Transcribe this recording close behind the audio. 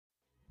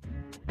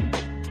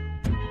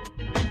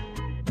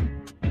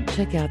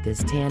Check out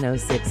this tan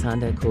 '06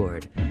 Honda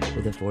Accord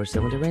with a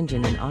 4-cylinder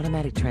engine and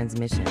automatic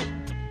transmission.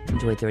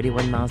 Enjoy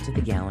 31 miles to the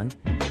gallon,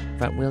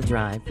 front-wheel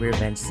drive, rear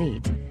bench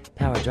seat,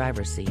 power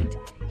driver's seat,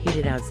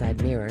 heated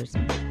outside mirrors,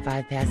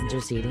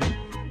 5-passenger seating,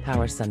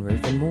 power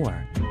sunroof, and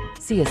more.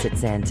 See us at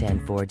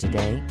Santan Ford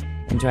today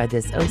and drive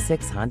this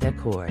 '06 Honda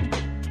Accord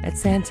at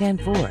Santan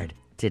Ford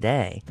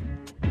today.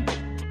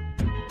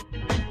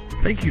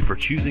 Thank you for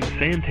choosing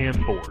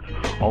Santan Ford.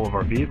 All of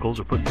our vehicles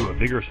are put through a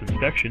vigorous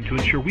inspection to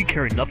ensure we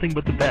carry nothing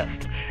but the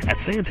best. At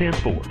Santan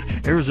Ford,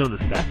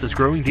 Arizona's fastest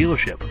growing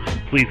dealership.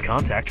 Please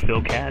contact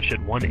Phil Cash at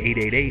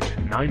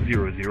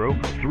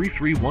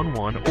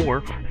 1-888-900-3311 or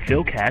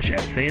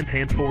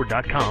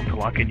philcash@santanford.com to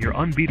lock in your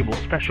unbeatable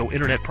special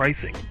internet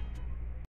pricing.